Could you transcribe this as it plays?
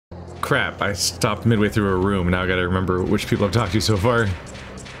crap, I stopped midway through a room. Now I gotta remember which people I've talked to so far.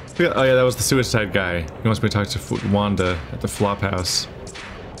 Oh yeah, that was the suicide guy. He wants me to talk to Wanda at the flop house.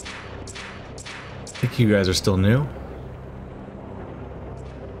 I think you guys are still new.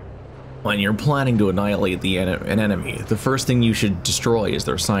 When you're planning to annihilate an enemy, the first thing you should destroy is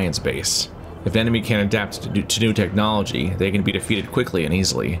their science base. If an enemy can't adapt to new technology, they can be defeated quickly and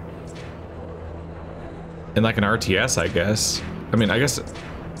easily. And like an RTS, I guess. I mean, I guess...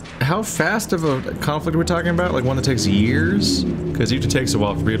 How fast of a conflict are we talking about? Like one that takes years? Because it usually takes a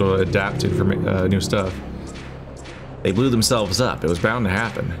while for people to adapt to new stuff. They blew themselves up. It was bound to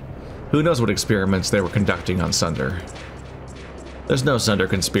happen. Who knows what experiments they were conducting on Sunder? There's no Sunder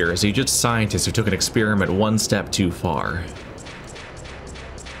conspiracy, just scientists who took an experiment one step too far.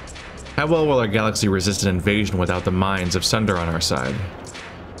 How well will our galaxy resist an invasion without the minds of Sunder on our side?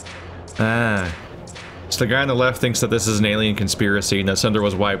 Ah. So the guy on the left thinks that this is an alien conspiracy and that Sunder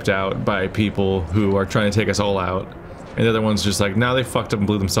was wiped out by people who are trying to take us all out. And the other one's just like, nah, they fucked up and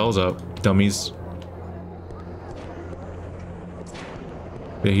blew themselves up, dummies.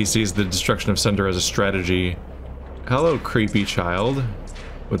 Yeah, he sees the destruction of Sunder as a strategy. Hello, creepy child.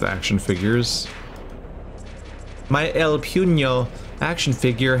 With action figures. My El Puño action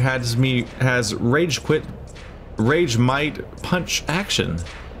figure has rage might punch action.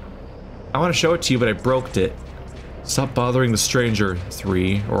 I want to show it to you, but I broke it. Stop bothering the stranger,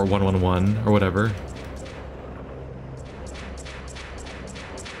 3 or 111 or whatever.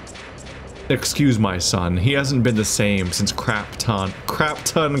 Excuse my son, he hasn't been the same since Crap Ton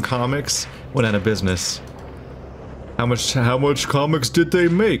Comics went out of business. How much comics did they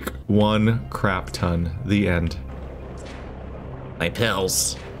make? 1 crap ton. The end. My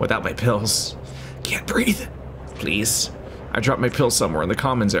pills. Without my pills. Can't breathe. Please. I dropped my pills somewhere in the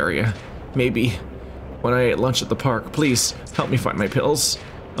commons area. Maybe when I ate lunch at the park. Please, help me find my pills.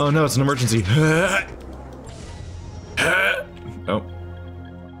 Oh no, it's an emergency. Oh.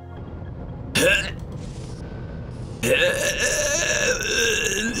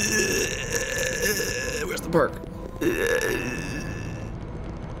 Where's the park?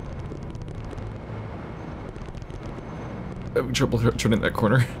 I'm having trouble turning that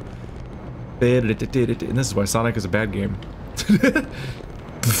corner. And this is why Sonic is a bad game.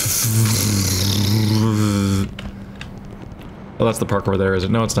 Oh, that's the park over there, is it?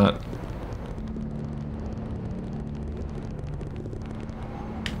 No, it's not.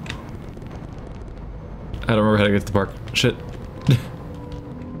 I don't remember how to get to the park. Shit.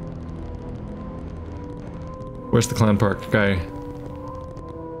 Where's the clown park guy?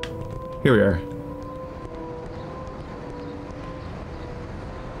 Here we are.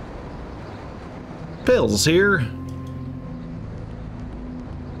 Pills here.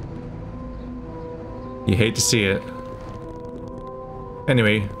 You hate to see it.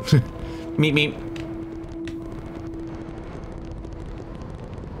 Anyway, meep.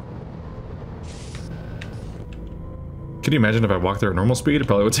 Can you imagine if I walked there at normal speed? It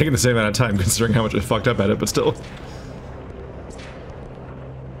probably would take the same amount of time considering how much I fucked up at it, but still.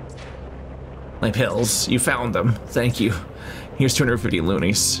 My pills. You found them. Thank you. Here's 250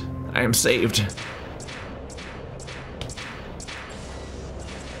 loonies. I am saved.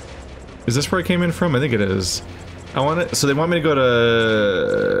 Is this where I came in from? I think it is. I want it. So they want me to go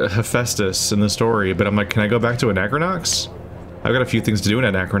to Hephaestus in the story, but I'm like, can I go back to Anachronox? I've got a few things to do in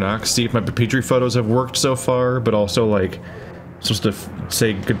Anachronox. See if my Petri photos have worked so far, but also like, I'm supposed to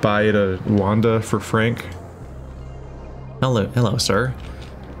say goodbye to Wanda for Frank. Hello, sir.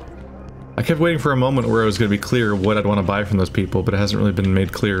 I kept waiting for a moment where it was going to be clear what I'd want to buy from those people, but it hasn't really been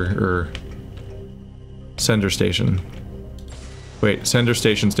made clear. Or Sender Station. Wait, Sender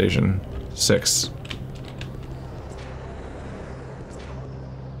Station 6.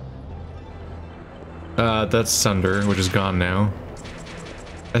 That's Sunder, which is gone now.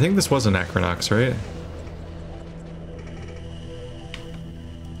 I think this was Anachronox, right?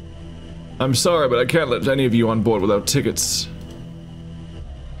 I'm sorry, but I can't let any of you on board without tickets.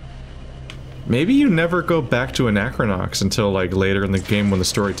 Maybe you never go back to Anachronox until, like, later in the game when the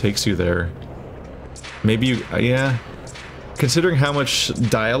story takes you there. Maybe you... yeah. Considering how much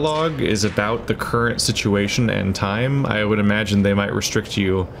dialogue is about the current situation and time, I would imagine they might restrict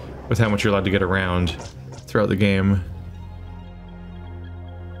you with how much you're allowed to get around throughout the game.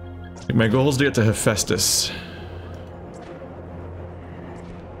 My goal is to get to Hephaestus.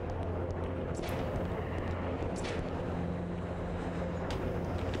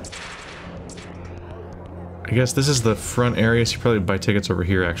 I guess this is the front area, so you probably buy tickets over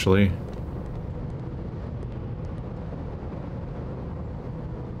here, actually.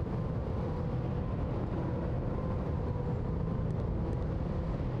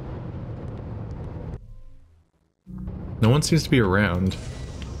 No one seems to be around.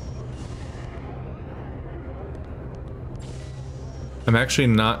 I'm actually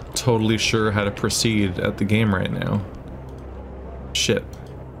not totally sure how to proceed at the game right now. Shit.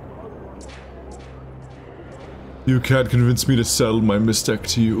 You can't convince me to sell my mistake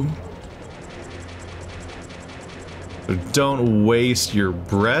to you. So don't waste your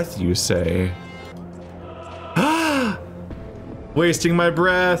breath, you say. Wasting my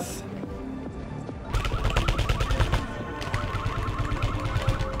breath.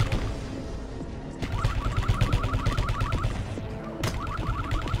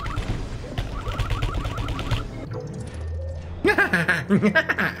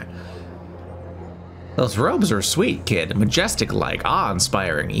 Those robes are sweet, kid. Majestic-like,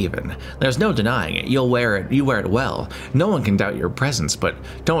 awe-inspiring even. There's no denying it. You wear it well. No one can doubt your presence, but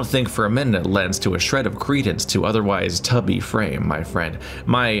don't think for a minute it lends to a shred of credence to otherwise tubby frame, my friend.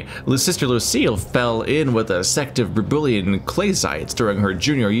 My sister Lucille fell in with a sect of Brazilian Claysites during her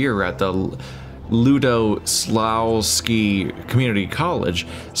junior year at the Ludoslawski Community College,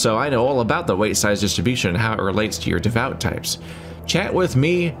 so I know all about the weight size distribution and how it relates to your devout types. Chat with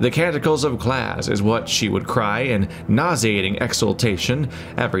me, the canticles of class, is what she would cry in nauseating exultation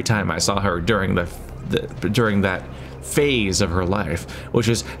every time I saw her during during that phase of her life, which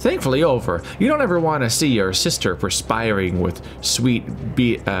is thankfully over. You don't ever want to see your sister perspiring with sweat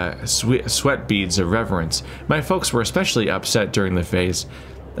beads of reverence. My folks were especially upset during the phase.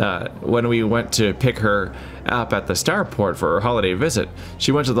 When we went to pick her up at the starport for her holiday visit,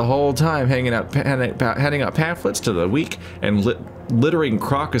 she went to the whole time handing out pamphlets to the weak and littering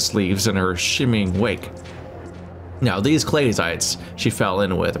crocus leaves in her shimmying wake. Now, these Claysites she fell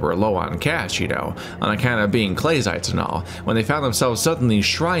in with were low on cash, you know, on account of being Claysites and all. When they found themselves suddenly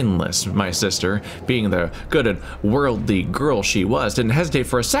shrineless, my sister, being the good and worldly girl she was, didn't hesitate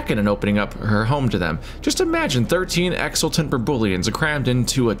for a second in opening up her home to them. Just imagine 13 exultant Brazilians crammed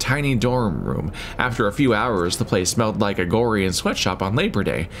into a tiny dorm room. After a few hours, the place smelled like a Gorian sweatshop on Labor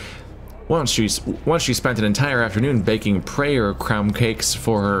Day. Once she spent an entire afternoon baking prayer crumb cakes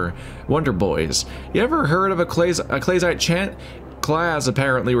for her Wonder Boys. You ever heard of a Claysite chant? Class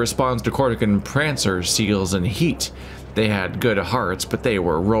apparently responds to Cortican prancer seals and heat. They had good hearts, but they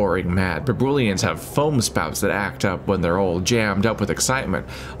were roaring mad. Brazilians have foam spouts that act up when they're all jammed up with excitement.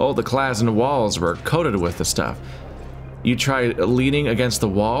 All the class and walls were coated with the stuff. You tried leaning against the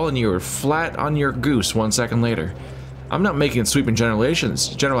wall and you were flat on your goose 1 second later. I'm not making sweeping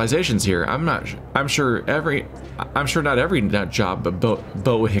generalizations here. I'm sure not every nut job, but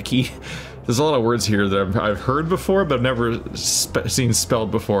bohickey. There's a lot of words here that I've heard before, but I've never seen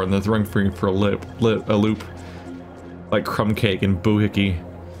spelled before, and they're throwing for a loop. Like crumb cake and boohickey.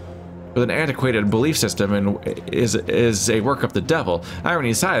 With an antiquated belief system and is a work of the devil. Irony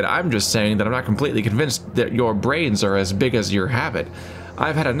aside, I'm just saying that I'm not completely convinced that your brains are as big as your habit.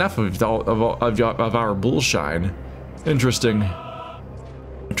 I've had enough of our bullshine. Interesting.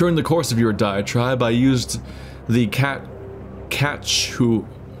 During the course of your diatribe, I used the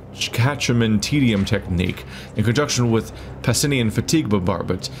Catchamentedium technique in conjunction with Passinian fatigue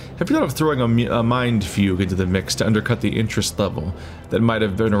bombardment. Have you thought of throwing a mind fugue into the mix to undercut the interest level that might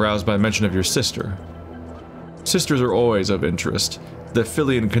have been aroused by mention of your sister? Sisters are always of interest. The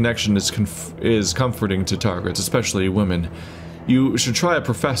Filian connection is comforting to targets, especially women. You should try a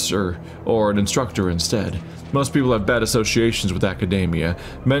professor or an instructor instead. Most people have bad associations with academia.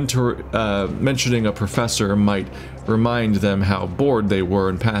 Mentioning a professor might remind them how bored they were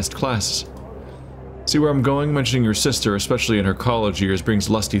in past classes. See where I'm going? Mentioning your sister, especially in her college years, brings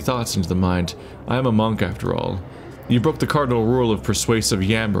lusty thoughts into the mind. I am a monk after all. You broke the cardinal rule of persuasive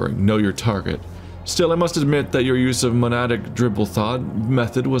yammering. Know your target. Still, I must admit that your use of monadic dribble thought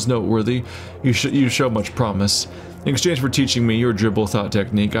method was noteworthy. You show much promise. In exchange for teaching me your dribble thought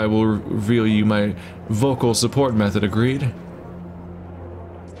technique, I will reveal you my vocal support method, agreed?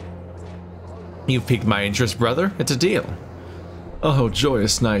 You've piqued my interest, brother. It's a deal. Oh,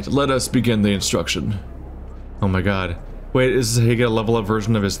 joyous night. Let us begin the instruction. Oh my god. Wait, is he get a level up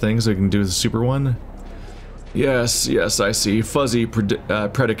version of his thing so he can do the super one? Yes, I see. Fuzzy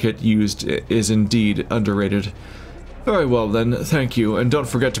predicate used is indeed underrated. Very well then, thank you, and don't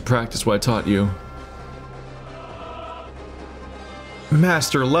forget to practice what I taught you.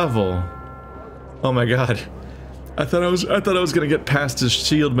 Master level. Oh my god. I thought I was gonna get past his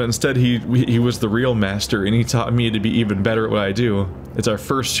shield, but instead he was the real master, and he taught me to be even better at what I do. It's our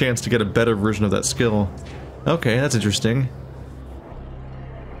first chance to get a better version of that skill. Okay, that's interesting.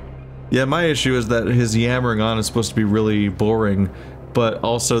 Yeah, my issue is that his yammering on is supposed to be really boring, but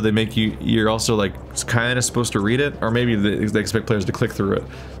also they make you, you're also like kind of supposed to read it, or maybe they expect players to click through it.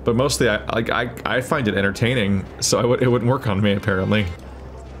 But mostly I find it entertaining, so it wouldn't work on me apparently.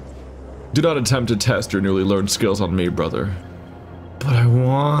 Do not attempt to test your newly learned skills on me, brother. But I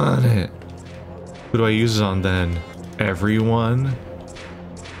want it. Who do I use it on then? Everyone?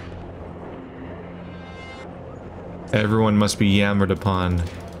 Everyone must be yammered upon.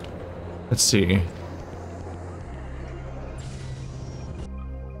 Let's see.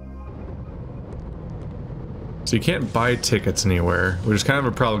 So you can't buy tickets anywhere, which is kind of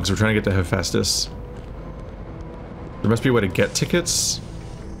a problem because we're trying to get to Hephaestus. There must be a way to get tickets.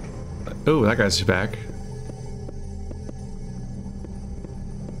 Oh, that guy's back.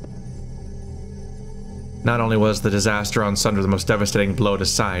 Not only was the disaster on Sunder the most devastating blow to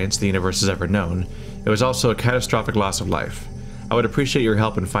science the universe has ever known, it was also a catastrophic loss of life. I would appreciate your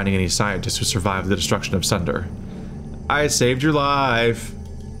help in finding any scientists who survived the destruction of Sunder. I saved your life.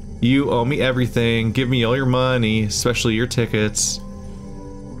 You owe me everything. Give me all your money, especially your tickets.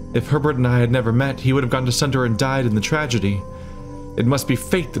 If Herbert and I had never met, he would have gone to Sunder and died in the tragedy. It must be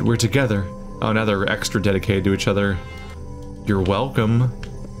fate that we're together. Oh, now they're extra dedicated to each other. You're welcome.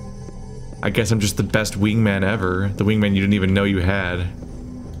 I guess I'm just the best wingman ever. The wingman you didn't even know you had.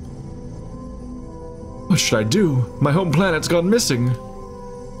 What should I do? My home planet's gone missing.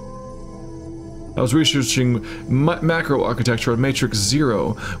 I was researching macro architecture on Matrix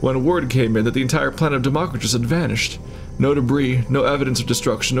Zero when word came in that the entire planet of Democritus had vanished. No debris, no evidence of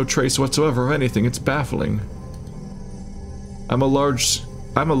destruction, no trace whatsoever of anything. It's baffling. I'm a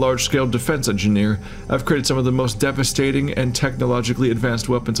large-scale defense engineer. I've created some of the most devastating and technologically advanced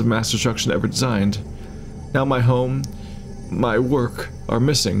weapons of mass destruction ever designed. Now my home, my work, are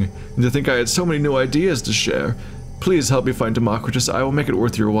missing. And to think I had so many new ideas to share. Please help me find Democritus. I will make it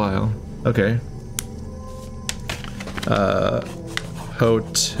worth your while. Okay.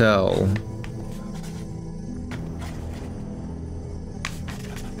 Hotel.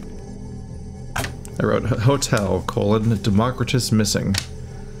 I wrote hotel, Democritus missing.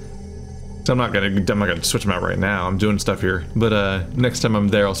 So I'm not gonna switch them out right now. I'm doing stuff here. But next time I'm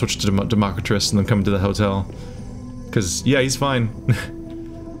there, I'll switch to Democritus and then come to the hotel. Cause yeah, he's fine.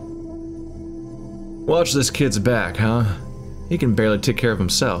 Watch this kid's back, huh? He can barely take care of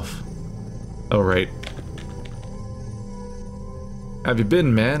himself. Oh right. Have you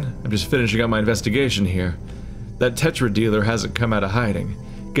been, man? I'm just finishing up my investigation here. That Tetra dealer hasn't come out of hiding.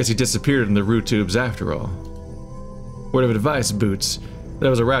 Guess he disappeared in the root tubes after all. Word of advice, Boots. There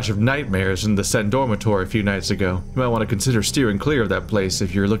was a rash of nightmares in the Sen dormitory a few nights ago. You might want to consider steering clear of that place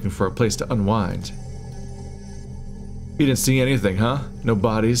if you're looking for a place to unwind. You didn't see anything, huh? No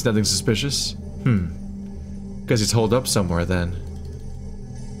bodies, nothing suspicious? Guess he's holed up somewhere then.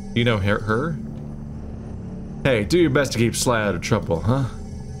 You know her? Hey, do your best to keep Sly out of trouble, huh?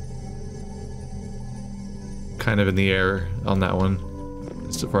 Kind of in the air on that one,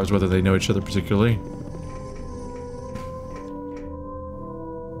 as far as whether they know each other particularly.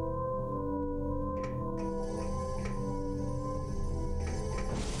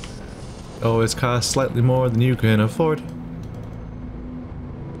 Always costs slightly more than you can afford.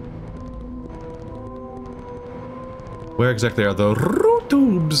 Where exactly are the root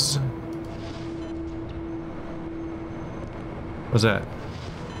tubes? What's that?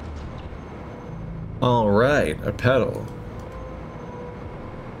 Alright, a pedal.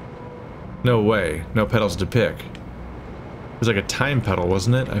 No way, no pedals to pick. It was like a time pedal,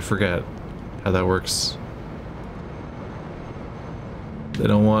 wasn't it? I forget how that works. They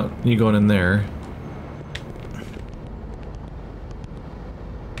don't want you going in there.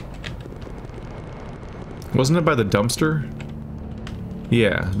 Wasn't it by the dumpster?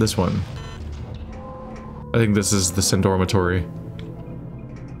 Yeah, this one. I think this is the Sen dormitory.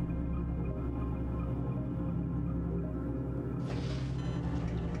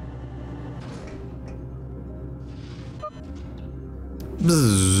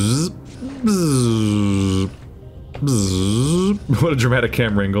 Bzzz, bzzz, bzzz. What a dramatic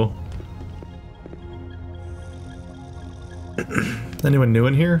camera angle. Anyone new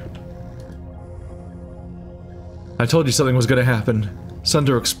in here? I told you something was gonna happen.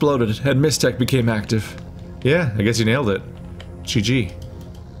 Sunder exploded and Mystech became active. Yeah, I guess you nailed it. GG.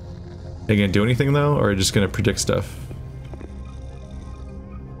 Are you gonna do anything though, or are you just gonna predict stuff?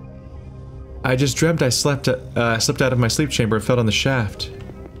 I just dreamt I slipped out of my sleep chamber and fell on the shaft.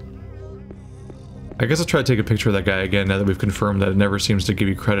 I guess I'll try to take a picture of that guy again now that we've confirmed that it never seems to give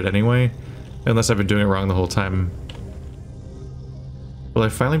you credit anyway. Unless I've been doing it wrong the whole time. Will I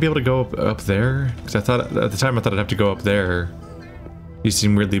finally be able to go up there? Because I thought, at the time I thought I'd have to go up there. You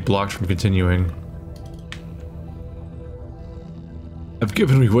seem weirdly blocked from continuing. I've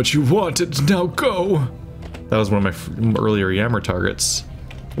given you what you wanted, now go! That was one of my earlier Yammer targets.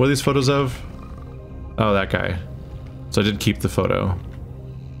 What are these photos of? Oh, that guy. So I did keep the photo.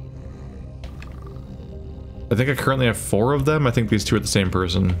 I think I currently have 4 of them. I think these 2 are the same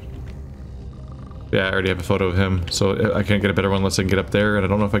person. Yeah, I already have a photo of him, so I can't get a better one unless I can get up there, and I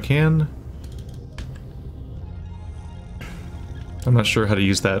don't know if I can. I'm not sure how to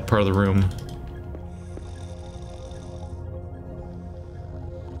use that part of the room.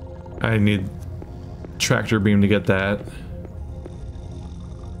 I need tractor beam to get that.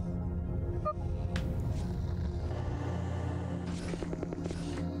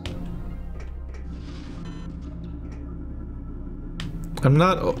 I'm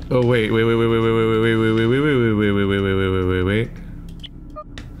not. Oh wait.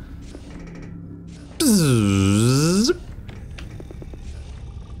 Bzzz.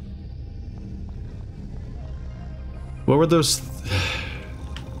 What were those?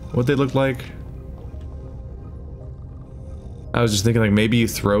 What they look like? I was just thinking like maybe you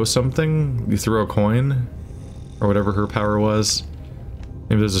throw something, you throw a coin, or whatever her power was.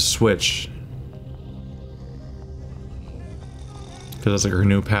 Maybe there's a switch. Because that's like her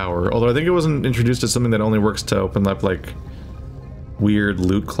new power. Although I think it wasn't introduced as something that only works to open up like weird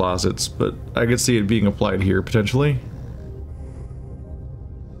loot closets, but I could see it being applied here potentially.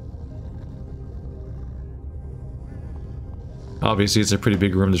 Obviously it's a pretty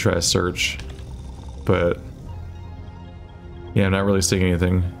big room to try to search, but yeah, I'm not really seeing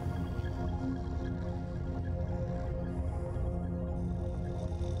anything.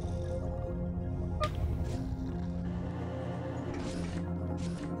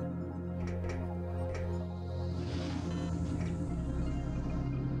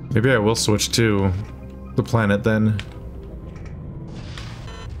 Maybe I will switch to the planet then.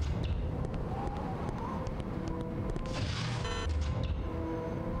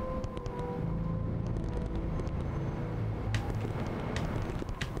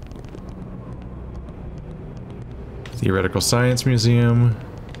 Theoretical Science Museum.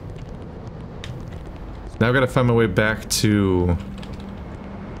 Now I've got to find my way back to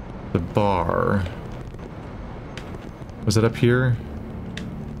the bar. Was it up here?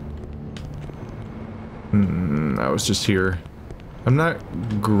 I was just here. I'm not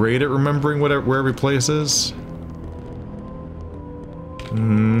great at remembering where every place is.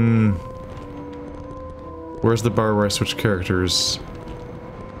 Where's the bar where I switch characters?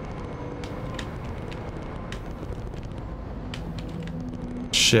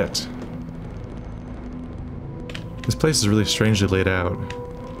 Shit. This place is really strangely laid out.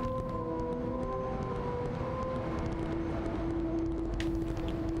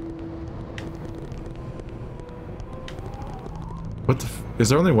 What the f— is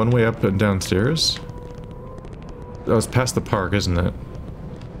there only one way up and downstairs? Oh, it's past the park, isn't it?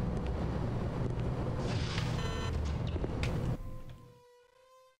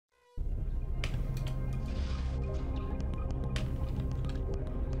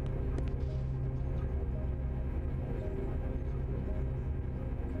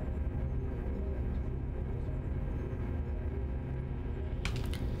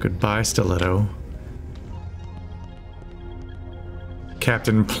 Goodbye, Stiletto.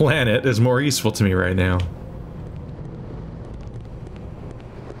 Captain Planet is more useful to me right now.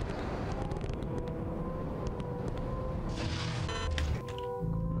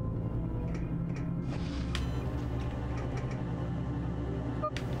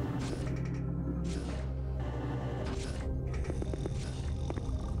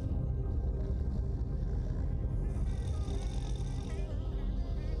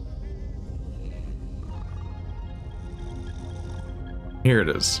 Here it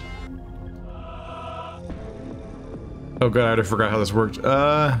is. Oh god, I already forgot how this worked.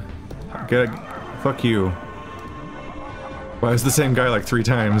 Fuck you. Why is the same guy like 3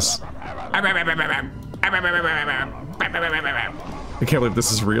 times? I can't believe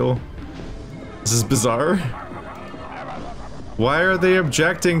this is real. This is bizarre. Why are they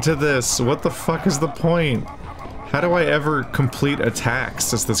objecting to this? What the fuck is the point? How do I ever complete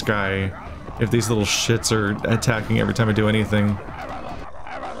attacks as this guy if these little shits are attacking every time I do anything?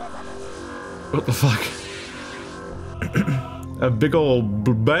 What the fuck? A big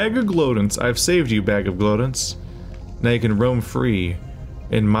old bag of glowdance. I've saved you, bag of glowdance. Now you can roam free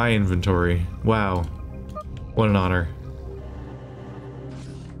in my inventory. Wow. What an honor.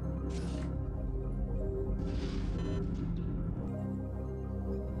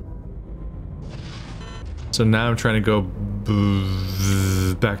 So now I'm trying to go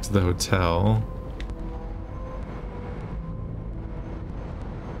back to the hotel.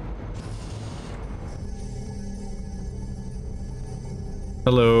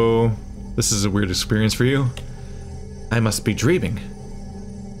 Hello. This is a weird experience for you. I must be dreaming.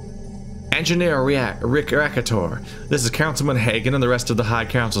 Engineer Rick Rakator, this is Councilman Hagen and the rest of the High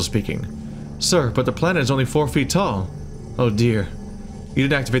Council speaking. Sir, but the planet is only 4 feet tall. Oh dear. You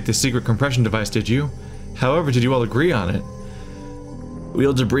didn't activate the secret compression device, did you? However, did you all agree on it?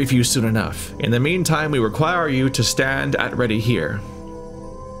 We'll debrief you soon enough. In the meantime, we require you to stand at ready here.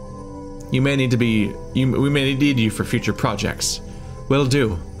 We may need you for future projects. Will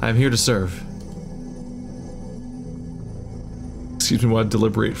do. I'm here to serve. Excuse me while I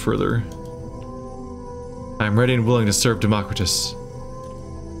deliberate further. I'm ready and willing to serve Democritus.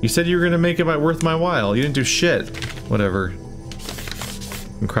 You said you were gonna make it worth my while. You didn't do shit. Whatever.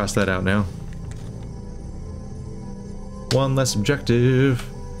 I can cross that out now. One less objective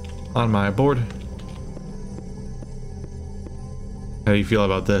on my board. How do you feel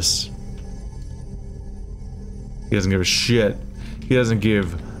about this? He doesn't give a shit. He doesn't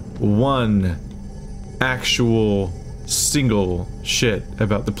give one actual single shit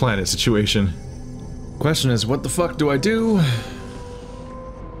about the planet situation. Question is, what the fuck do I do?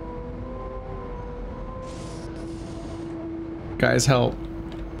 Guys, help.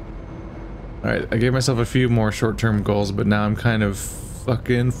 Alright, I gave myself a few more short-term goals, but now I'm kind of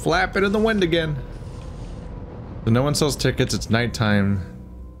fucking flapping in the wind again. So no one sells tickets, it's nighttime.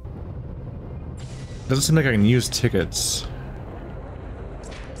 Doesn't seem like I can use tickets.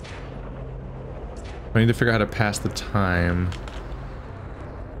 I need to figure out how to pass the time.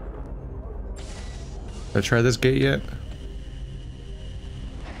 Did I try this gate yet?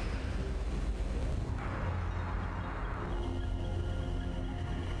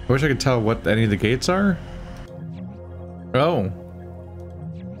 I wish I could tell what any of the gates are. Oh.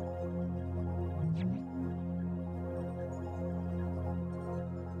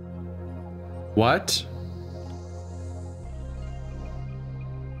 What?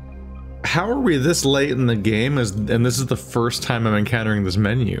 How are we this late in the game and this is the first time I'm encountering this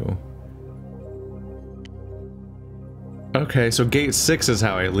menu? Okay, so gate 6 is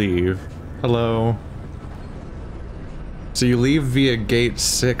how I leave. Hello. So you leave via gate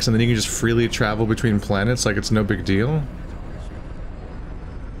 6 and then you can just freely travel between planets like it's no big deal?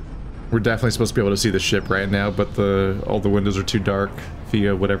 We're definitely supposed to be able to see the ship right now, but all the windows are too dark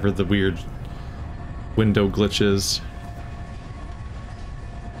via whatever the weird window glitch is.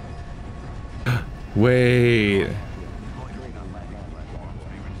 Wait.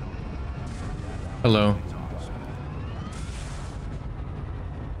 Hello.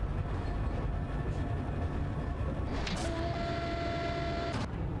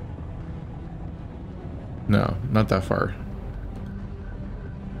 No, not that far.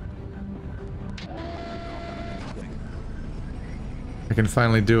 I can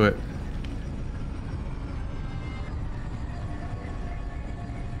finally do it.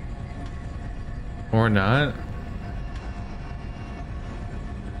 Or not.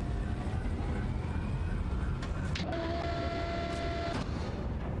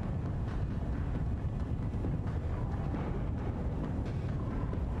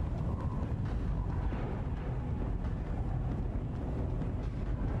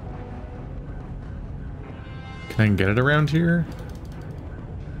 Can I get it around here?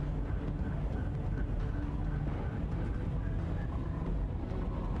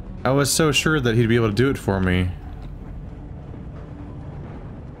 I was so sure that he'd be able to do it for me.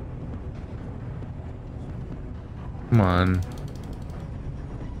 Come on.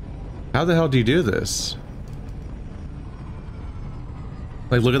 How the hell do you do this?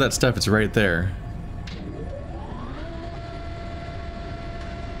 Like, look at that stuff, it's right there.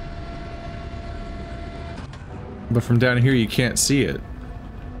 But from down here you can't see it.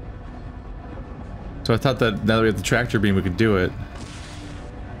 So I thought that now that we have the tractor beam we could do it.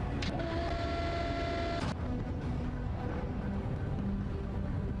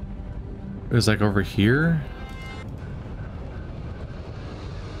 It was like over here?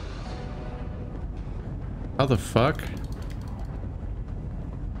 How the fuck?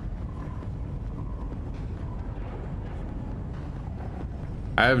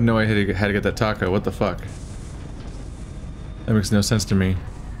 I have no idea how to get that taco. What the fuck? That makes no sense to me.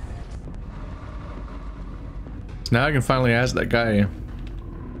 So now I can finally ask that guy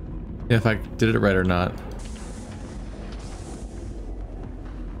if I did it right or not.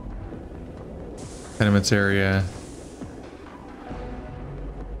 Tenements area.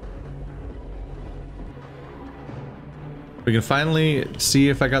 We can finally see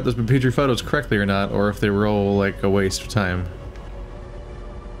if I got those Petri photos correctly or not, or if they were all like a waste of time.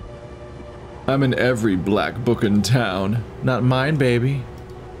 I'm in every black book in town. Not mine, baby.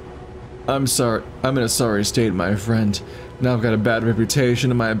 I'm sorry. I'm in a sorry state, my friend. Now I've got a bad reputation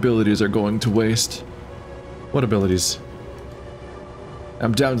and my abilities are going to waste. What abilities?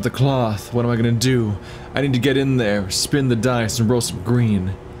 I'm down to the cloth. What am I gonna do? I need to get in there, spin the dice, and roll some green.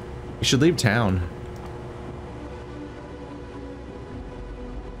 You should leave town.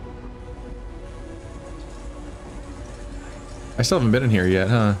 I still haven't been in here yet,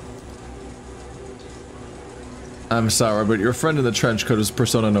 huh? I'm sorry, but your friend in the trench coat is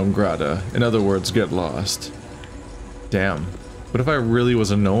persona non grata. In other words, get lost. Damn. What if I really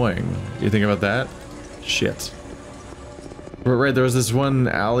was annoying? You think about that? Shit. But right, there was this one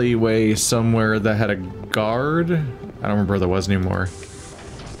alleyway somewhere that had a guard. I don't remember where that was anymore.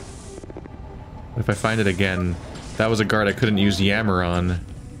 If I find it again, that was a guard I couldn't use Yammer on.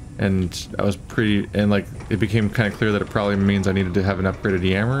 And I was pretty, and like, it became kind of clear that it probably means I needed to have an upgraded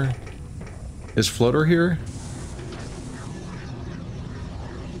Yammer. Is Floater here?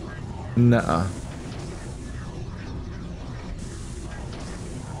 Nuh-uh.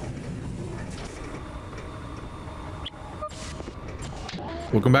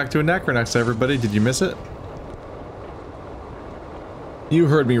 Welcome back to Anachronox, everybody. Did you miss it? You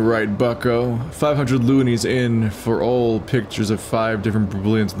heard me right, bucko. 500 loonies in for all pictures of 5 different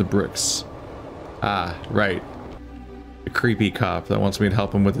brilliants in the bricks. Ah, right. The creepy cop that wants me to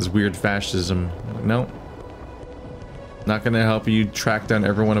help him with his weird fascism. No. Not gonna help you track down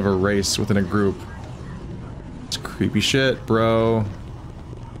everyone of a race within a group. It's creepy shit, bro.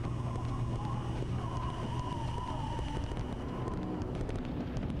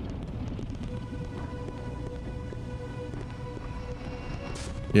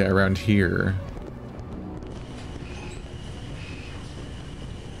 Yeah, around here.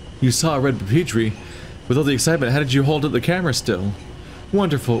 You saw Red Petrie. With all the excitement, how did you hold up the camera still?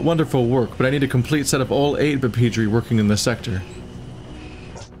 Wonderful, wonderful work, but I need a complete set of all 8 Petrie working in the sector.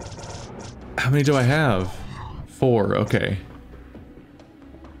 How many do I have? 4, okay.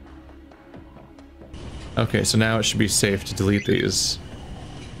 Okay, so now it should be safe to delete these.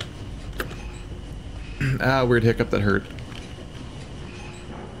 Ah, weird hiccup that hurt.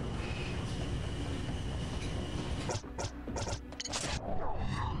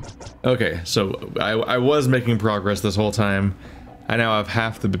 Okay, so I was making progress this whole time. I now have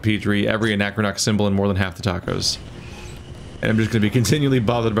half the Bepedri, every Anachronox symbol, and more than half the tacos. And I'm just going to be continually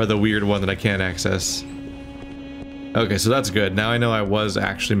bothered by the weird one that I can't access. Okay, so that's good. Now I know I was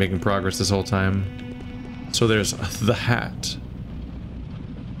actually making progress this whole time. So there's the hat.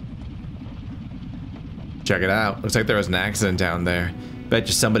 Check it out. Looks like there was an accident down there. Bet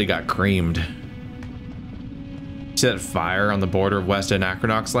you somebody got creamed. See that fire on the border of West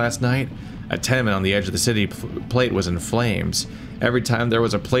Anachronox last night? A tenement on the edge of the city plate was in flames. Every time there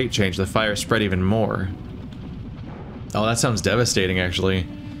was a plate change, the fire spread even more. Oh, that sounds devastating, actually.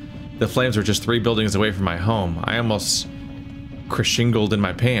 The flames were just 3 buildings away from my home. I almost creshingled in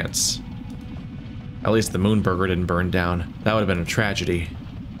my pants. At least the Moonburger didn't burn down. That would have been a tragedy.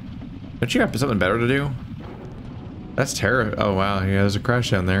 Don't you have something better to do? That's terrible. Oh, wow. Yeah, there's a crash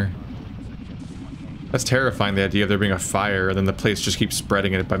down there. That's terrifying, the idea of there being a fire, and then the place just keeps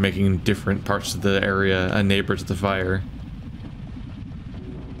spreading it by making different parts of the area a neighbor to the fire.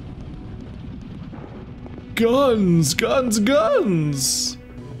 Guns! Guns! Guns!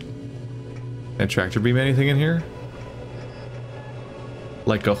 Can tractor beam anything in here?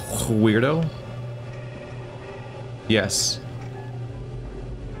 Like a weirdo? Yes.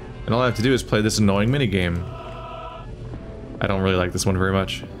 And all I have to do is play this annoying minigame. I don't really like this one very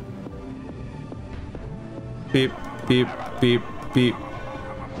much. Beep, beep, beep, beep,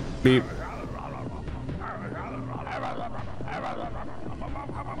 beep.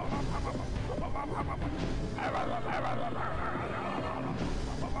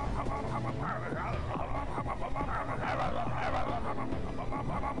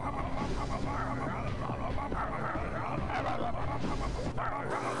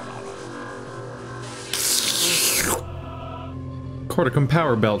 Corticum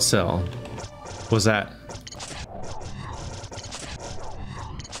power belt cell. What was that?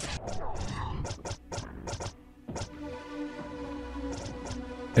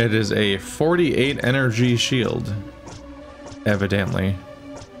 It is a 48 energy shield, evidently.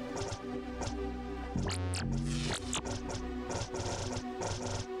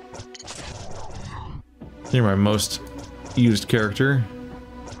 You're my most used character.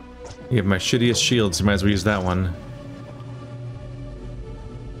 You have my shittiest shields, you might as well use that one.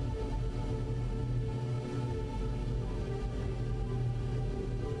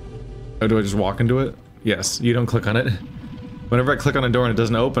 Oh, do I just walk into it? Yes, you don't click on it. Whenever I click on a door and it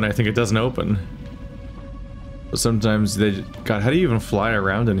doesn't open, I think it doesn't open. But sometimes they... God, how do you even fly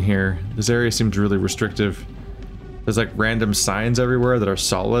around in here? This area seems really restrictive. There's like random signs everywhere that are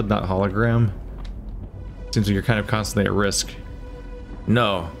solid, not hologram. Seems like you're kind of constantly at risk.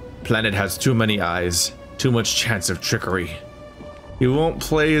 No, planet has too many eyes. Too much chance of trickery. He won't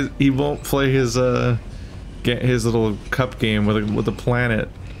play his little cup game with a planet.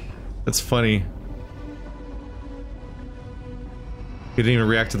 That's funny. He didn't even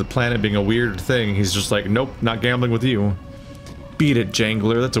react to the planet being a weird thing. He's just like, nope, not gambling with you. Beat it,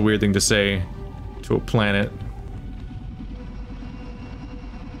 Jangler. That's a weird thing to say to a planet.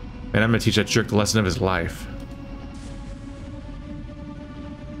 And I'm gonna teach that jerk the lesson of his life.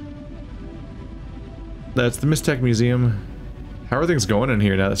 That's the Mistech Museum. How are things going in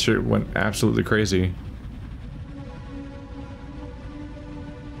here now that shit went absolutely crazy?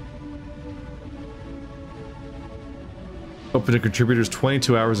 Open to contributors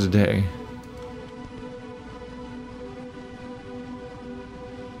 22 hours a day.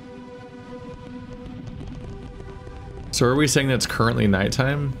 So are we saying that it's currently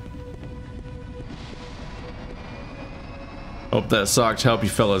nighttime? Hope that sock help you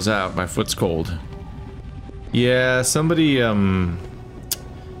fellas out. My foot's cold. Yeah, somebody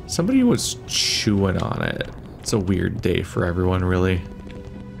was chewing on it. It's a weird day for everyone, really.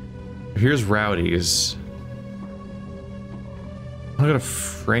 Here's Rowdy's. I'm gonna go to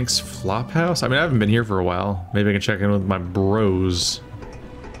Frank's Flophouse? I mean, I haven't been here for a while. Maybe I can check in with my bros.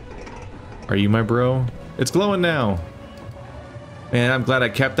 Are you my bro? It's glowing now. Man, I'm glad I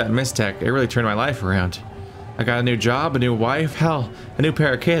kept that Mistech. It really turned my life around. I got a new job, a new wife, hell, a new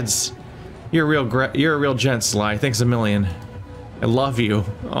pair of kids. You're a real gent, Sly. Thanks a million. I love you.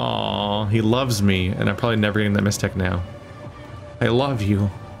 Aww, he loves me, and I'm probably never getting that Mistech now. I love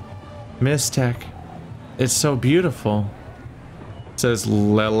you. Mistech. It's so beautiful. It says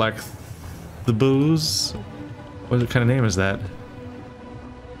Lelek the Booze. What kind of name is that?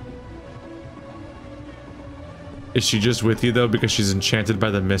 Is she just with you though because she's enchanted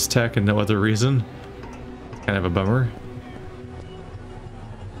by the Mistech and no other reason? Kind of a bummer.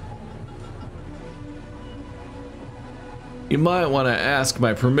 You might want to ask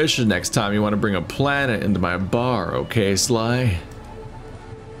my permission next time you want to bring a planet into my bar, okay, Sly?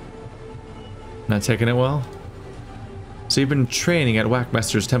 Not taking it well? So you've been training at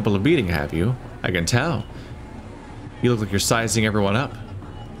Whackmaster's Temple of Beating, have you? I can tell. You look like you're sizing everyone up.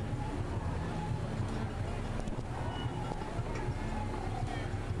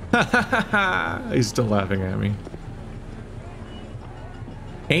 Ha ha ha ha! He's still laughing at me.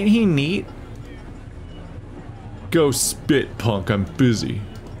 Ain't he neat? Go spit, punk. I'm busy.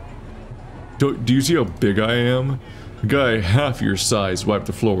 Do you see how big I am? A guy half your size wiped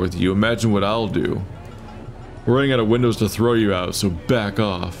the floor with you. Imagine what I'll do. We're running out of windows to throw you out, so back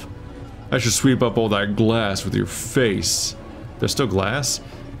off. I should sweep up all that glass with your face. There's still glass?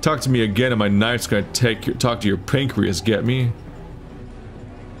 Talk to me again and my knife's gonna talk to your pancreas, get me?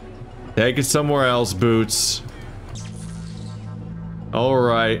 Take it somewhere else, Boots.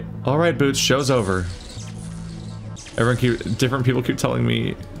 Alright. Alright, Boots, show's over. Different people keep talking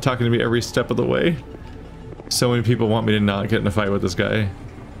to me every step of the way. So many people want me to not get in a fight with this guy.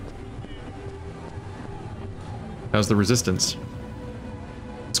 How's the resistance?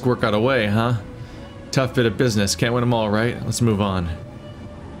 Squirk got away, huh? Tough bit of business. Can't win them all, right? Let's move on.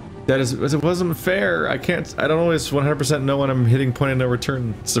 It wasn't fair. I don't always 100% know when I'm hitting point of no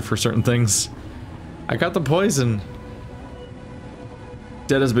return for certain things. I got the poison.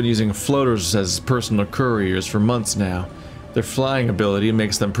 Dead has been using floaters as personal couriers for months now. Their flying ability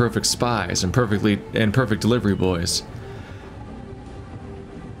makes them perfect spies and perfect delivery boys.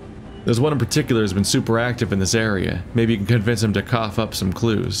 There's one in particular who's been super active in this area. Maybe you can convince him to cough up some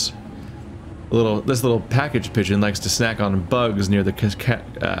clues. This little package pigeon likes to snack on bugs near the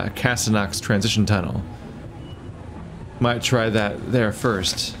Anachronox transition tunnel. Might try that there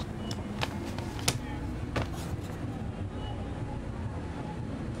first.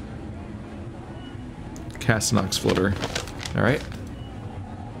 Anachronox floater. Alright.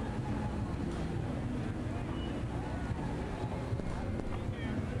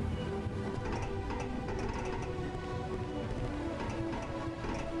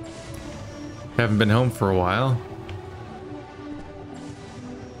 Haven't been home for a while.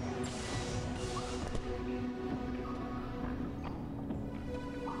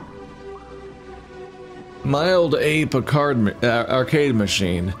 My old arcade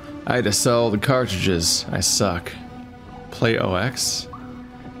machine. I had to sell the cartridges. I suck. Play OX?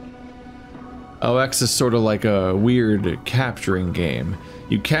 OX is sort of like a weird capturing game.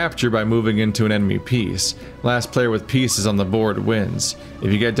 You capture by moving into an enemy piece. Last player with pieces on the board wins.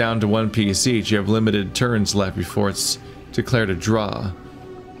 If you get down to one piece each, you have limited turns left before it's declared a draw.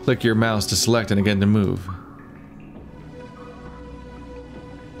 Click your mouse to select and again to move.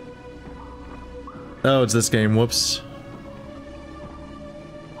 Oh, it's this game. Whoops.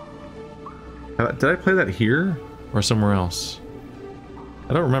 Did I play that here or somewhere else?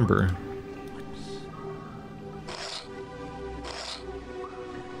 I don't remember.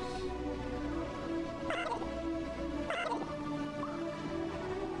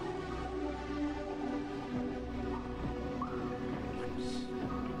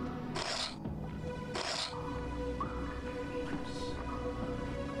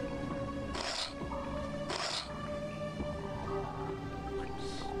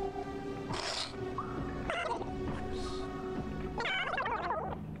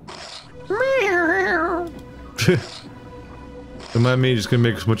 Don't mind me, just gonna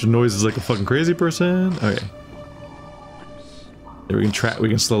make as much noises like a fucking crazy person. Okay. Yeah, we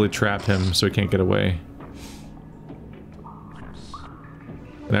can slowly trap him so he can't get away.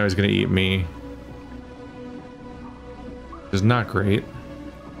 Now he's gonna eat me. Which is not great.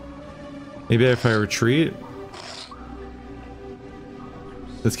 Maybe if I retreat?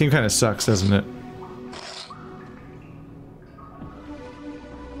 This game kind of sucks, doesn't it?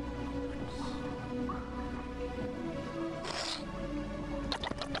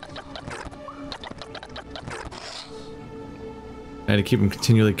 I had to keep him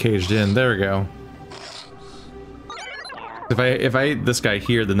continually caged in. There we go. If I ate this guy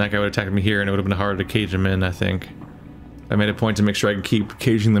here, then that guy would attack me here, and it would have been harder to cage him in, I think. I made a point to make sure I could keep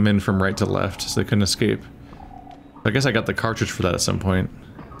caging them in from right to left, so they couldn't escape. I guess I got the cartridge for that at some point.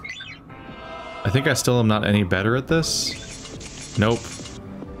 I think I still am not any better at this. Nope.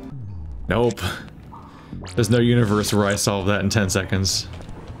 Nope. There's no universe where I solve that in 10 seconds.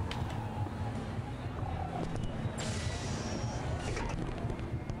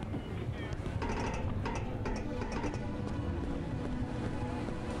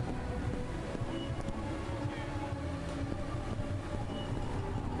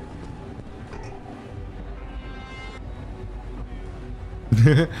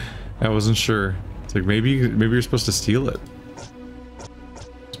 I wasn't sure. It's like maybe you're supposed to steal it.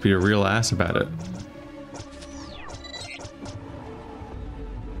 Just be a real ass about it.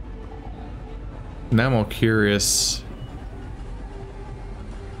 Now I'm all curious.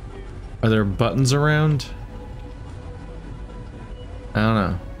 Are there buttons around? I don't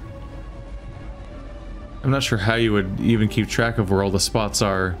know. I'm not sure how you would even keep track of where all the spots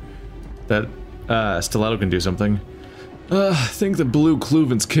are that Stiletto can do something. I think the blue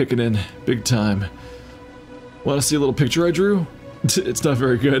Cluven's kicking in big time. Want to see a little picture I drew? It's not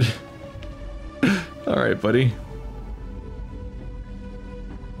very good. Alright, buddy.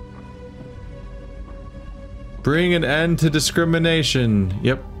 Bring an end to discrimination.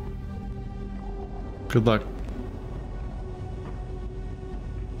 Yep. Good luck.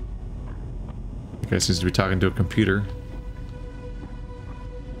 The guy seems to be talking to a computer.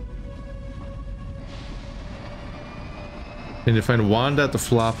 I need to find Wanda at the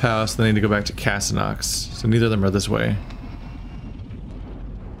flop house, then I need to go back to Casinox. So neither of them are this way.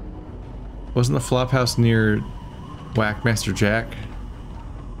 Wasn't the flop house near Whackmaster Jack?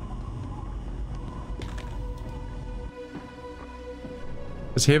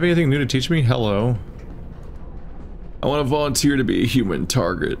 Does he have anything new to teach me? Hello. I want to volunteer to be a human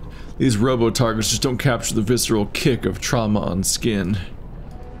target. These robo-targets just don't capture the visceral kick of trauma on skin.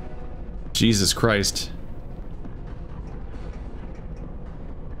 Jesus Christ.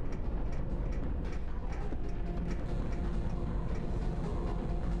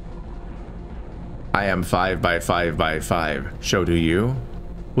 I am 5 by 5 by 5. Show to you.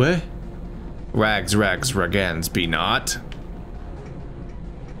 What? Rags, rags, ragans, be not.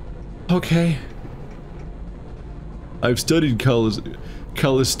 Okay. I've studied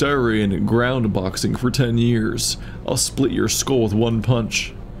Calistarian ground boxing for 10 years. I'll split your skull with one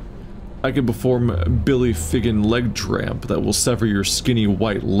punch. I can perform a Billy Figgin leg tramp that will sever your skinny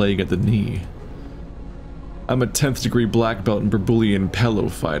white leg at the knee. I'm a 10th degree black belt in Berbulian pillow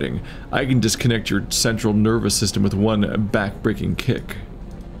fighting. I can disconnect your central nervous system with one back-breaking kick.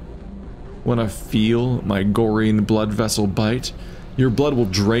 When I feel my Gorean blood vessel bite, your blood will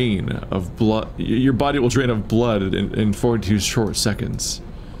drain of blood. Your body will drain of blood in 42 short seconds.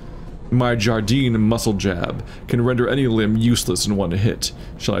 My Jardine muscle jab can render any limb useless in one hit.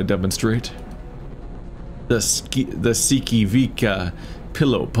 Shall I demonstrate? The Siki Vika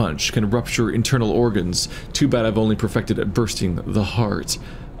pillow punch can rupture internal organs. Too bad I've only perfected at bursting the heart.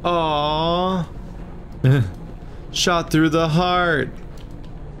 Aww. Shot through the heart.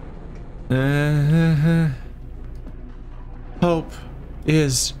 Hope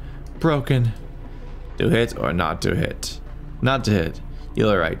is broken. To hit or not to hit? Not to hit.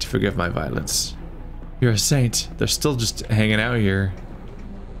 You're right. Forgive my violence. You're a saint. They're still just hanging out here.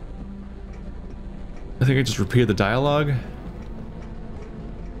 I think I just repeated the dialogue.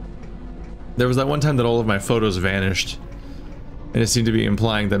 There was that one time that all of my photos vanished. And it seemed to be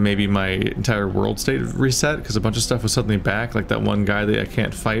implying that maybe my entire world state reset because a bunch of stuff was suddenly back, like that one guy that I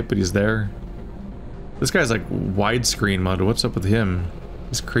can't fight, but he's there. This guy's like widescreen mode. What's up with him?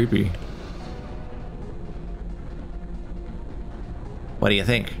 He's creepy. What do you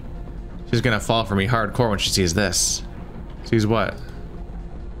think? She's gonna fall for me hardcore when she sees this. Sees what?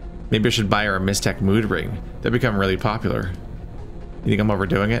 Maybe I should buy her a Mystech mood ring. They've become really popular. You think I'm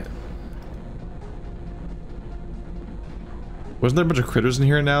overdoing it? Wasn't there a bunch of critters in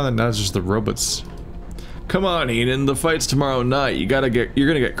here now? And now it's just the robots. Come on, Enon, the fight's tomorrow night. You're gonna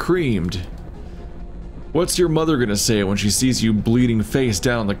get creamed. What's your mother gonna say when she sees you bleeding face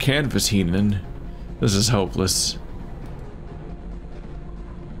down on the canvas, Enon? This is hopeless.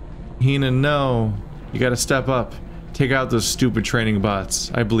 Enon, no. You gotta step up. Take out those stupid training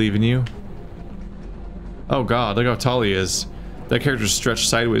bots. I believe in you. Oh god, look how tall he is. That character's stretched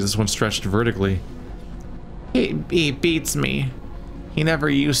sideways, this one's stretched vertically. He beats me. He never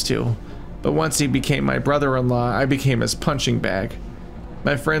used to. But once he became my brother-in-law, I became his punching bag.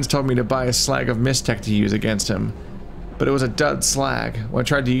 My friends told me to buy a slag of Mystech to use against him. But it was a dud slag. When I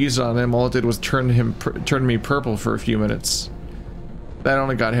tried to use it on him, all it did was turn me purple for a few minutes. That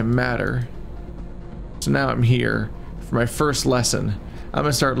only got him madder. So now I'm here, for my first lesson. I'm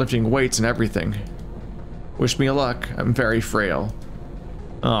gonna start lifting weights and everything. Wish me luck, I'm very frail.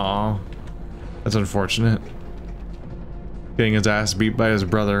 Aww. That's unfortunate. Getting his ass beat by his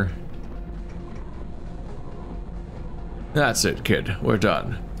brother. That's it, kid. We're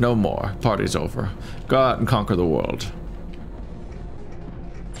done. No more. Party's over. Go out and conquer the world.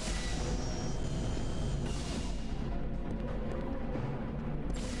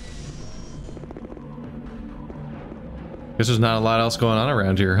 Guess there's not a lot else going on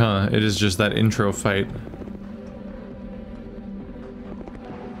around here, huh? It is just that intro fight.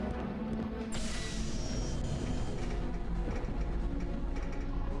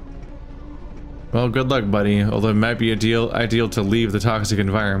 Well, good luck, buddy. Although it might be ideal to leave the toxic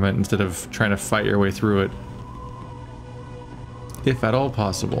environment instead of trying to fight your way through it. If at all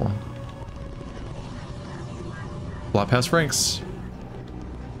possible. Flophouse Franks.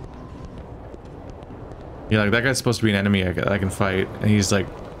 Yeah, like that guy's supposed to be an enemy I can fight, and he's like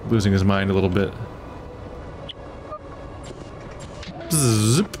losing his mind a little bit.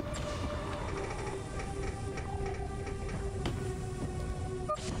 Zip.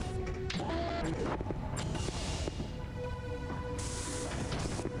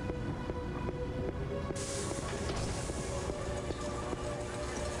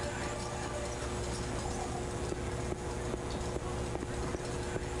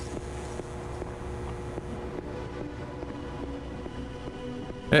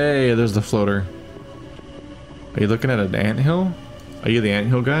 Hey, there's the floater. Are you looking at an anthill? Are you the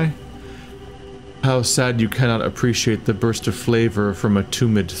anthill guy? How sad you cannot appreciate the burst of flavor from a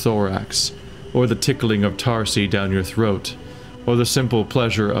tumid thorax, or the tickling of tar seed down your throat, or the simple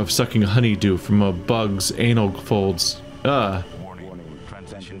pleasure of sucking honeydew from a bug's anal folds. Warning.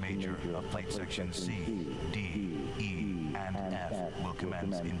 Transition major of plate section C, D, E, and F will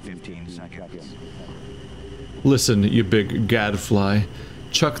commence in 15 seconds. Listen, you big gadfly.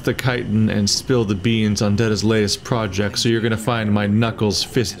 Chuck the chitin and spill the beans on Deda's latest project, so you're gonna find my knuckles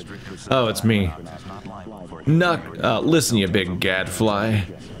fist. Oh, it's me. Listen, you big gadfly.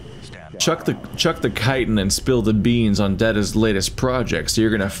 Chuck the chitin and spill the beans on Deda's latest project, so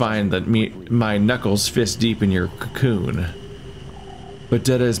you're gonna find that my knuckles fist deep in your cocoon. But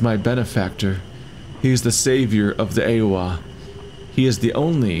Deda is my benefactor. He's the savior of the Awa. He is the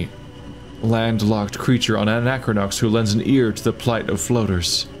only landlocked creature on Anachronox who lends an ear to the plight of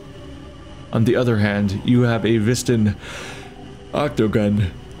floaters. On the other hand, you have a Vistan octagon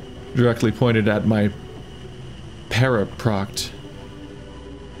directly pointed at my paraproct.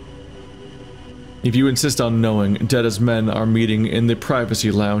 If you insist on knowing, Deda's men are meeting in the privacy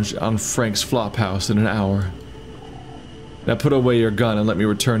lounge on Frank's Flophouse in an hour. Now put away your gun and let me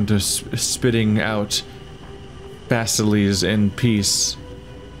return to spitting out basiles in peace.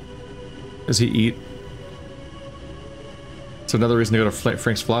 Does he eat? It's another reason to go to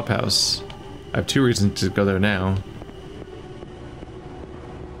Frank's Flophouse. I have 2 reasons to go there now.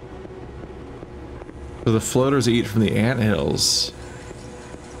 So the floaters eat from the anthills.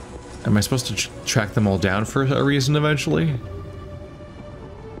 Am I supposed to track them all down for a reason eventually?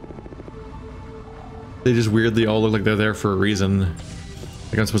 They just weirdly all look like they're there for a reason.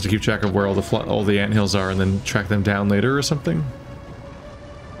 Like I'm supposed to keep track of where all the anthills are and then track them down later or something?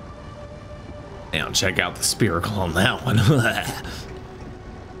 Now check out the spiracle on that one.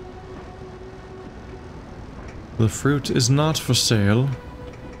 The fruit is not for sale.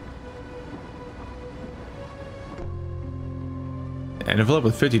 An envelope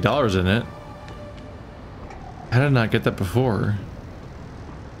with $50 in it. How did I not get that before?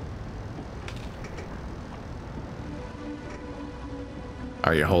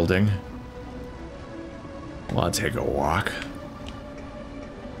 Are you holding? Well, I'll take a walk.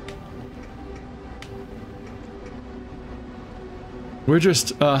 We're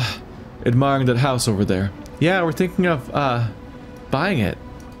just, admiring that house over there. Yeah, we're thinking of, buying it.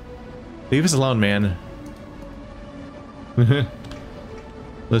 Leave us alone, man.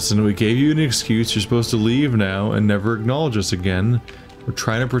 Listen, we gave you an excuse. You're supposed to leave now and never acknowledge us again. We're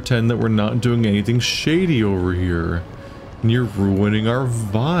trying to pretend that we're not doing anything shady over here. And you're ruining our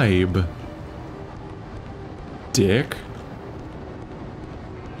vibe. Dick.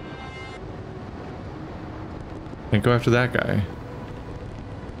 Can't go after that guy.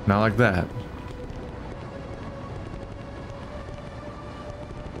 Not like that.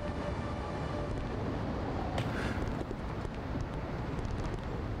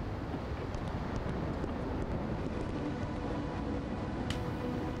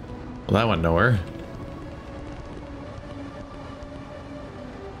 Well, that went nowhere.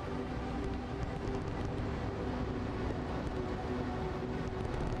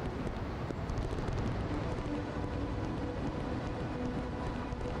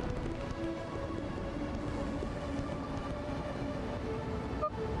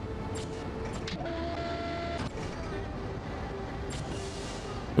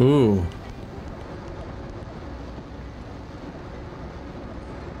 Ooh.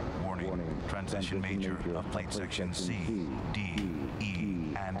 Warning. Transition major of plate section C, D,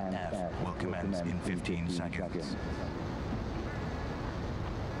 E, and F will commence in 15 seconds.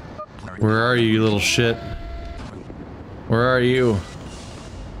 Where are you, you little shit? Where are you?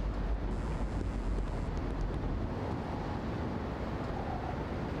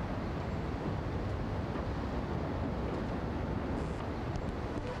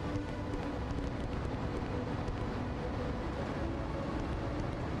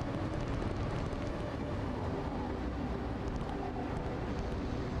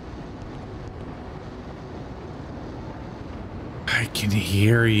 I can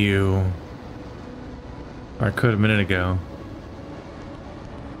hear you. Or I could a minute ago.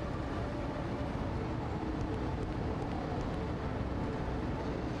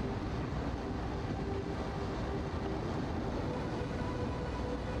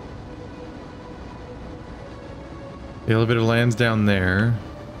 The elevator lands down there.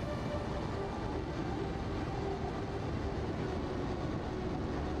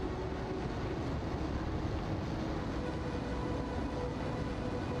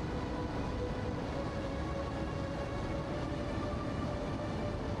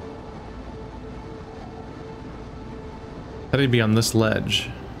 How did he be on this ledge?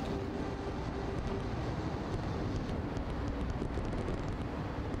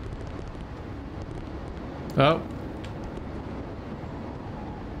 Oh.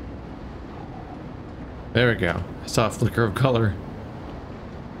 There we go. I saw a flicker of color.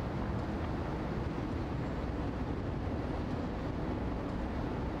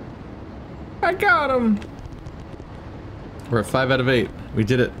 I got him! We're at 5 out of 8. We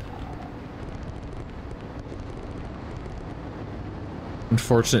did it.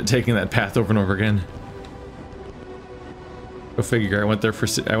 Unfortunate taking that path over and over again. Go figure. I went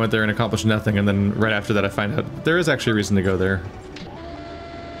there and accomplished nothing, and then right after that I find out there is actually a reason to go there.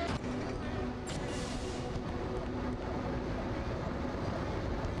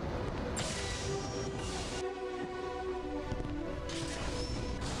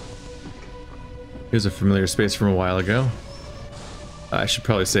 Here's a familiar space from a while ago. I should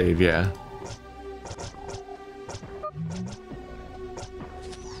probably save, yeah.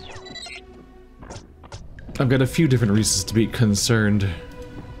 I've got a few different reasons to be concerned.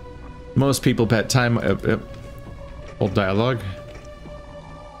 Most people at time... old dialogue.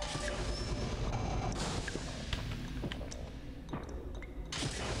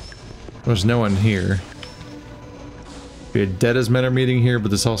 There's no one here. We had dead as men are meeting here,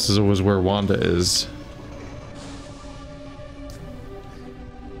 but this also was where Wanda is.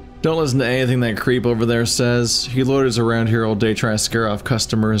 Don't listen to anything that creep over there says. He loiters around here all day trying to scare off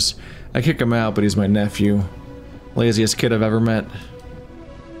customers. I kick him out, but he's my nephew. Laziest kid I've ever met.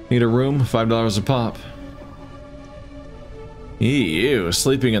 Need a room? $5 a pop. Ew,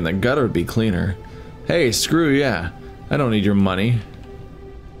 sleeping in the gutter would be cleaner. Hey, screw yeah. I don't need your money.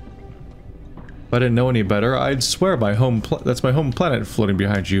 If I didn't know any better, I'd swear that's my home planet floating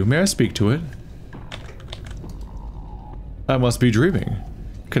behind you. May I speak to it? I must be dreaming.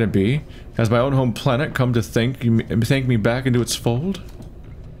 Can it be? Has my own home planet come to thank me back into its fold?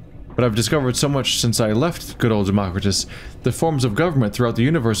 But I've discovered so much since I left good old Democritus. The forms of government throughout the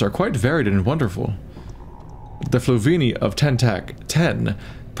universe are quite varied and wonderful. The Flovini of Tentak 10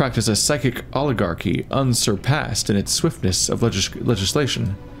 practice a psychic oligarchy unsurpassed in its swiftness of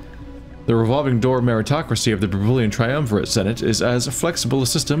legislation. The revolving door meritocracy of the Brazilian Triumvirate Senate is as flexible a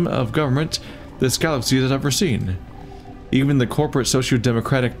system of government this galaxy has ever seen. Even the corporate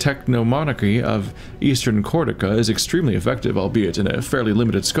socio-democratic techno-monarchy of Eastern Corsica is extremely effective, albeit in a fairly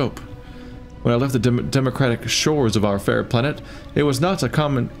limited scope. When I left the democratic shores of our fair planet, it was not a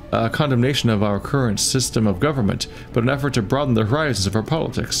condemnation of our current system of government, but an effort to broaden the horizons of our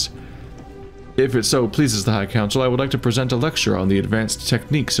politics. If it so pleases the High Council, I would like to present a lecture on the advanced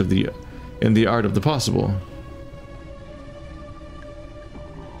techniques in the art of the possible.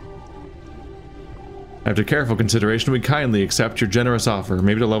 After careful consideration, we kindly accept your generous offer,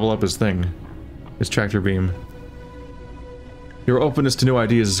 maybe to level up his thing. His tractor beam. Your openness to new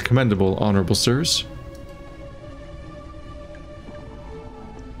ideas is commendable, honorable sirs.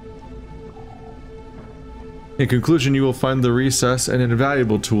 In conclusion, you will find the recess an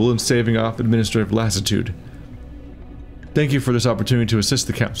invaluable tool in staving off administrative lassitude. Thank you for this opportunity to assist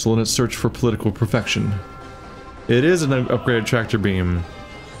the Council in its search for political perfection. It is an upgraded tractor beam.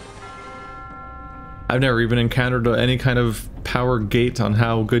 I've never even encountered any kind of power gate on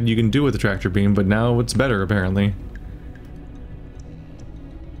how good you can do with the tractor beam, but now it's better, apparently.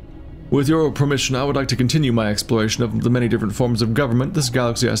 With your permission, I would like to continue my exploration of the many different forms of government this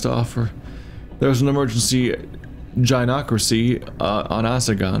galaxy has to offer. There's an emergency gynocracy on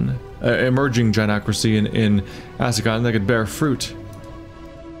Asagon, emerging gynocracy in Asagon that could bear fruit.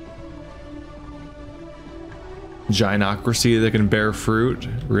 Gynocracy that can bear fruit?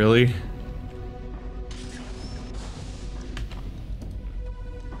 Really?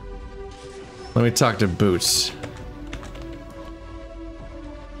 Let me talk to Boots.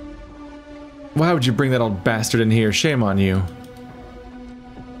 Why would you bring that old bastard in here? Shame on you.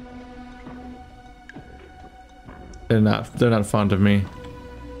 They're not fond of me.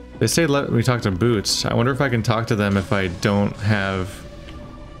 They say let me talk to Boots. I wonder if I can talk to them if I don't have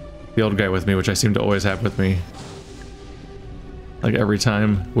the old guy with me, which I seem to always have with me. Like every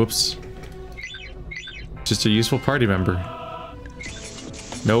time. Whoops. Just a useful party member.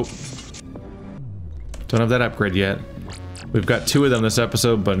 Nope. Don't have that upgrade yet. We've got 2 of them this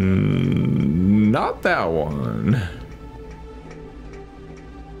episode, but not that one.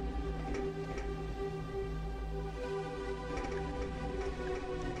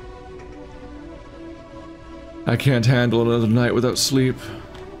 I can't handle another night without sleep.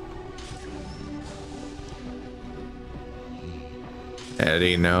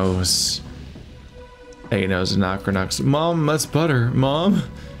 Eddie knows. Eddie knows Anachronox. Mom, that's butter. Mom?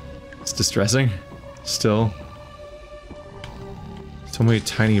 It's distressing. Still. So many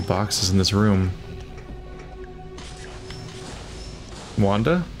tiny boxes in this room.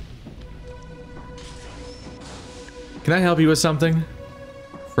 Wanda? Can I help you with something?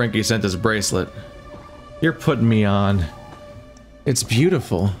 Frankie sent this bracelet. You're putting me on. It's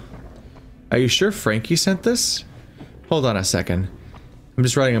beautiful. Are you sure Frankie sent this? Hold on a second. I'm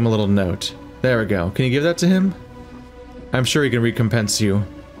just writing him a little note. There we go. Can you give that to him? I'm sure he can recompense you.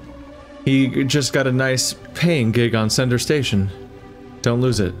 He just got a nice paying gig on Center Station. Don't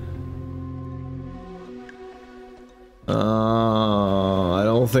lose it. I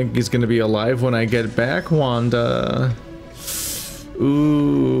don't think he's gonna be alive when I get back, Wanda.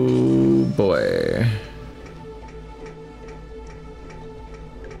 Ooh, boy.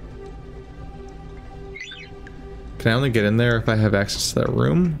 Can I only get in there if I have access to that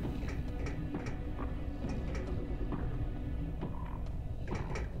room?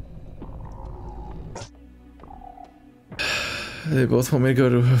 They both want me to go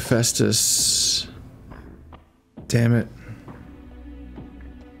to Hephaestus. Damn it.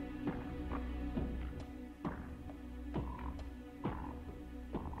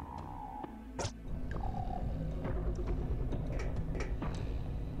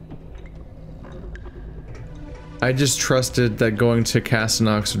 I just trusted that going to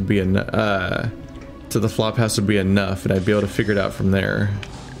Castanox would be enough, to the Flophouse would be enough, and I'd be able to figure it out from there.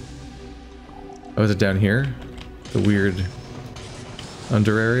 Oh, is it down here? The weird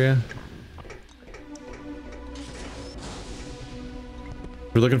under area?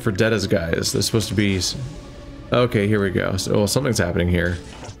 We're looking for Deda's guys. They're supposed to be... Okay, here we go. So, well, something's happening here.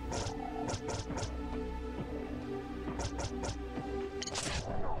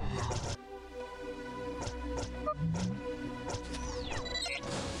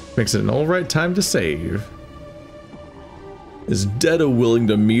 Makes it an alright time to save. Is Detta willing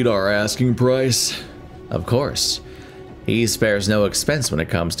to meet our asking price? Of course. He spares no expense when it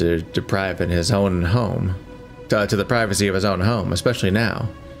comes to depriving his own home. To the privacy of his own home, especially now.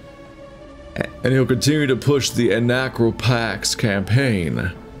 And he'll continue to push the Anachronox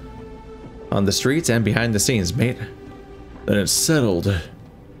campaign. On the streets and behind the scenes, mate. Then it's settled.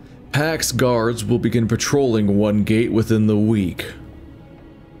 Pax guards will begin patrolling one gate within the week.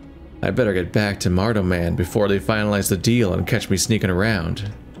 I better get back to Mardo Man before they finalize the deal and catch me sneaking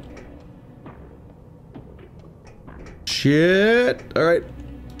around. Shit! Alright.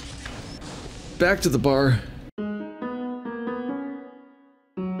 Back to the bar.